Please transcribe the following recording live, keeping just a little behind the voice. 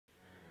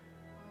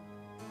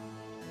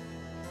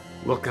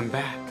Welcome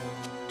back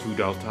to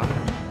Dalton.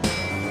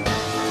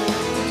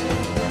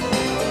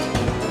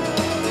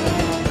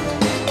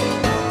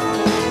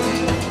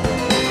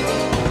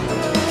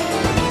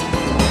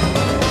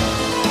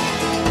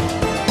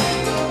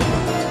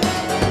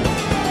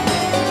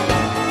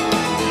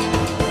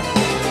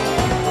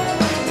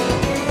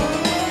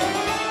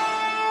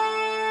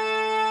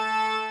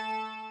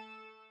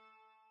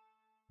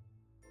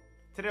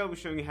 Today I'll be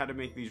showing you how to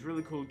make these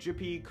really cool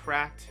drippy,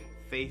 cracked,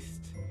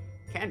 faced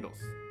candles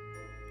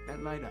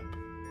that light up.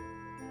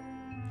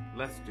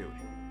 Let's do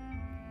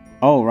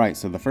it. Alright,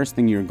 so the first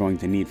thing you're going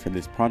to need for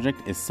this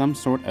project is some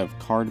sort of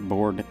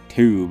cardboard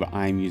tube.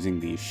 I'm using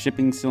these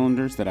shipping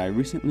cylinders that I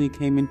recently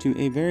came into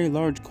a very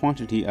large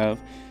quantity of,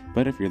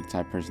 but if you're the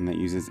type of person that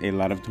uses a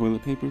lot of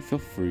toilet paper, feel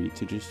free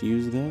to just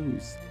use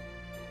those.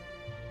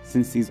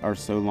 Since these are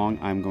so long,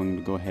 I'm going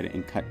to go ahead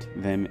and cut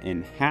them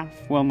in half.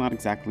 Well, not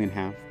exactly in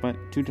half, but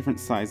two different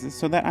sizes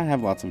so that I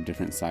have lots of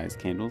different size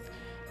candles.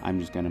 I'm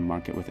just going to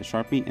mark it with a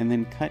Sharpie and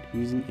then cut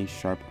using a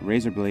sharp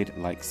razor blade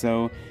like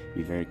so.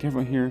 Be very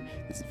careful here.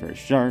 This is very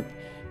sharp.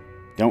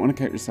 Don't want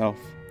to cut yourself.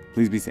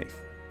 Please be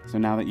safe. So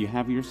now that you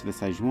have yours to the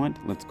size you want,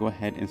 let's go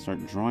ahead and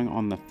start drawing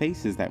on the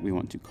faces that we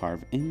want to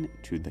carve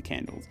into the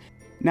candles.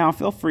 Now,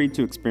 feel free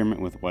to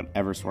experiment with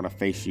whatever sort of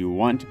face you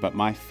want, but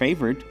my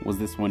favorite was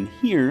this one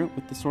here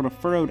with the sort of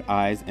furrowed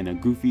eyes and a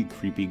goofy,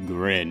 creepy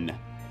grin.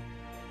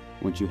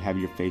 Once you have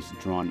your face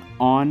drawn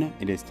on,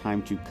 it is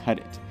time to cut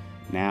it.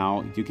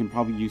 Now, you can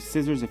probably use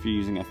scissors if you're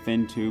using a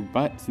thin tube,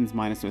 but since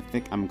mine is so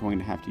thick, I'm going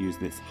to have to use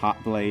this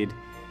hot blade.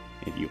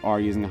 If you are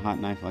using a hot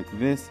knife like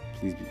this,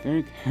 please be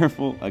very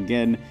careful.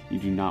 Again, you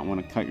do not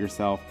want to cut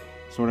yourself.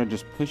 Sort of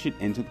just push it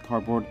into the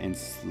cardboard and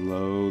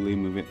slowly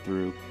move it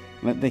through.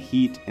 Let the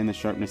heat and the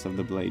sharpness of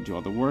the blade do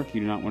all the work.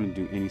 You do not want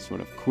to do any sort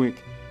of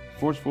quick,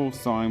 forceful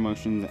sawing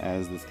motions,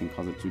 as this can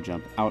cause it to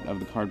jump out of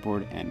the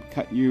cardboard and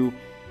cut you,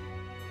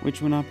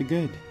 which will not be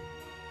good.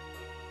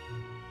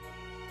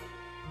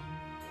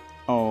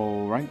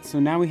 Alright, so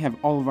now we have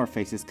all of our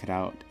faces cut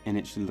out, and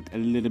it should look a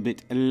little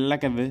bit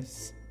like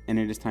this. And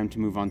it is time to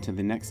move on to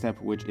the next step,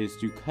 which is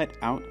to cut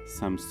out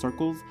some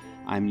circles.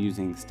 I'm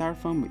using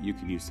styrofoam, but you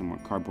could use some more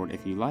cardboard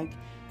if you like.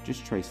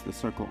 Just trace the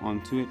circle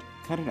onto it,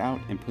 cut it out,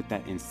 and put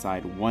that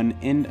inside one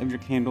end of your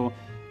candle.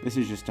 This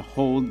is just to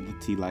hold the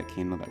tea light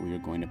candle that we are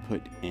going to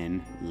put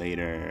in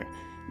later.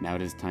 Now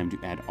it is time to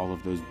add all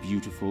of those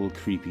beautiful,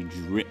 creepy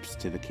drips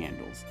to the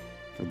candles.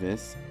 For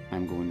this,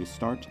 I'm going to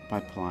start by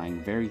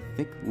applying very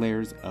thick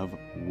layers of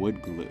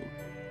wood glue.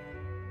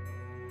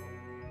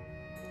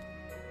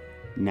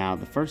 Now,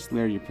 the first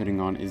layer you're putting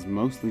on is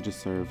mostly to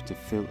serve to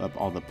fill up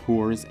all the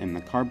pores in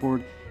the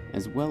cardboard,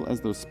 as well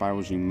as those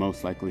spirals you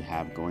most likely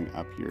have going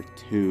up your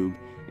tube.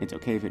 It's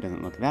okay if it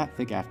doesn't look that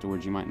thick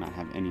afterwards. You might not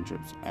have any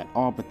drips at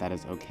all, but that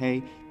is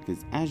okay,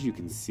 because as you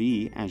can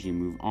see, as you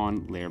move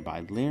on layer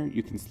by layer,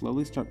 you can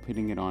slowly start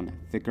putting it on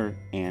thicker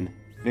and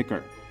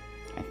thicker.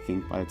 I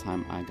think by the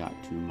time I got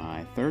to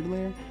my third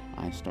layer,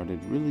 I started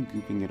really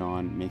gooping it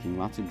on, making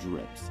lots of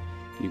drips.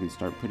 You can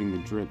start putting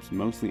the drips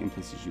mostly in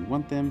places you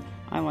want them.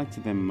 I like to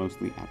them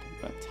mostly at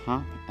the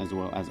top, as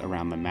well as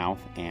around the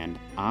mouth and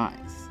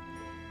eyes.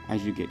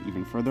 As you get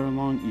even further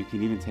along, you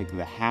can even take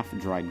the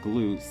half-dried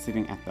glue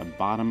sitting at the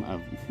bottom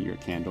of your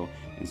candle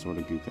and sort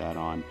of goop that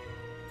on.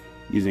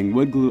 Using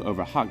wood glue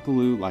over hot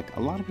glue, like a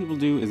lot of people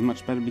do, is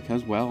much better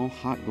because, well,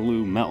 hot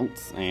glue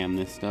melts and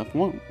this stuff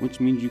won't, which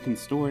means you can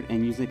store it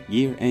and use it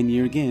year and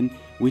year again,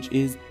 which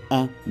is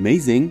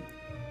amazing.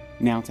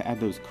 Now, to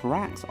add those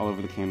cracks all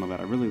over the candle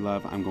that I really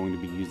love, I'm going to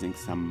be using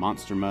some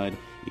Monster Mud.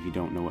 If you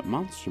don't know what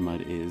Monster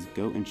Mud is,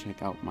 go and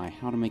check out my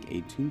How to Make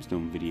a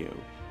Tombstone video.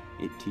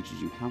 It teaches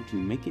you how to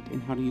make it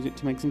and how to use it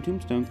to make some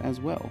tombstones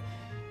as well.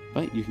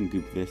 But you can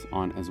goop this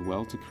on as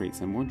well to create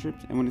some more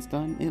drips, and when it's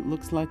done, it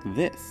looks like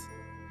this.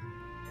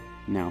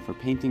 Now for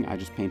painting, I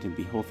just painted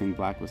the whole thing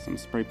black with some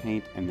spray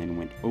paint and then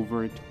went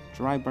over it,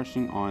 dry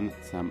brushing on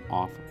some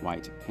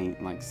off-white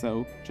paint like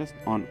so, just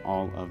on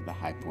all of the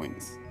high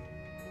points.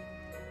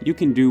 You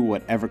can do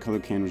whatever color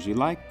candles you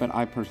like, but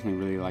I personally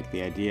really like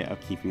the idea of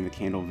keeping the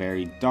candle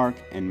very dark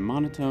and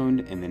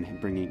monotoned and then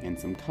bringing in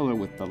some color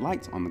with the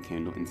lights on the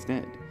candle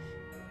instead.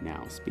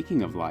 Now,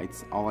 speaking of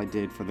lights, all I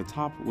did for the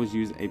top was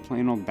use a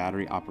plain old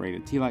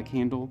battery-operated tea light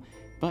candle,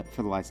 but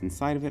for the lights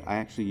inside of it, I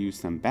actually used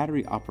some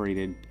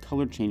battery-operated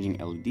color-changing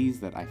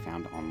LEDs that I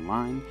found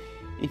online.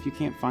 If you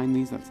can't find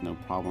these, that's no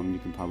problem. You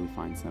can probably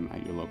find some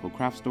at your local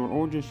craft store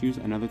or just use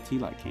another tea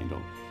light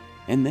candle.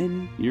 And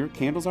then your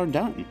candles are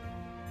done.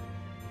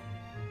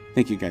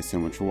 Thank you guys so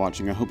much for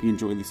watching. I hope you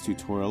enjoyed this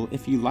tutorial.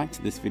 If you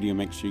liked this video,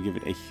 make sure you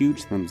give it a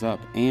huge thumbs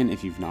up, and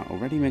if you've not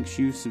already, make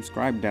sure you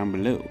subscribe down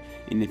below.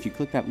 And if you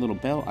click that little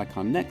bell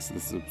icon next to the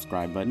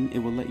subscribe button, it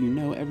will let you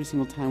know every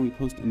single time we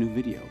post a new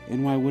video.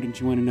 And why wouldn't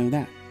you want to know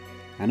that?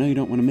 I know you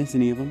don't want to miss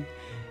any of them.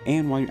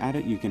 And while you're at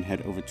it, you can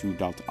head over to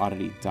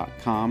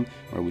daltoddity.com,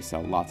 where we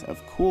sell lots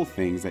of cool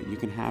things that you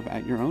can have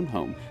at your own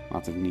home.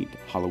 Lots of neat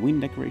Halloween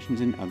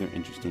decorations and other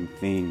interesting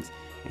things.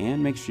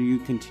 And make sure you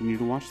continue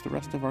to watch the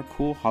rest of our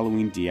cool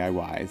Halloween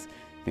DIYs.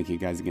 Thank you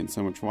guys again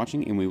so much for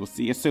watching, and we will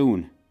see you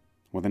soon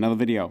with another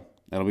video.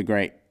 That'll be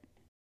great.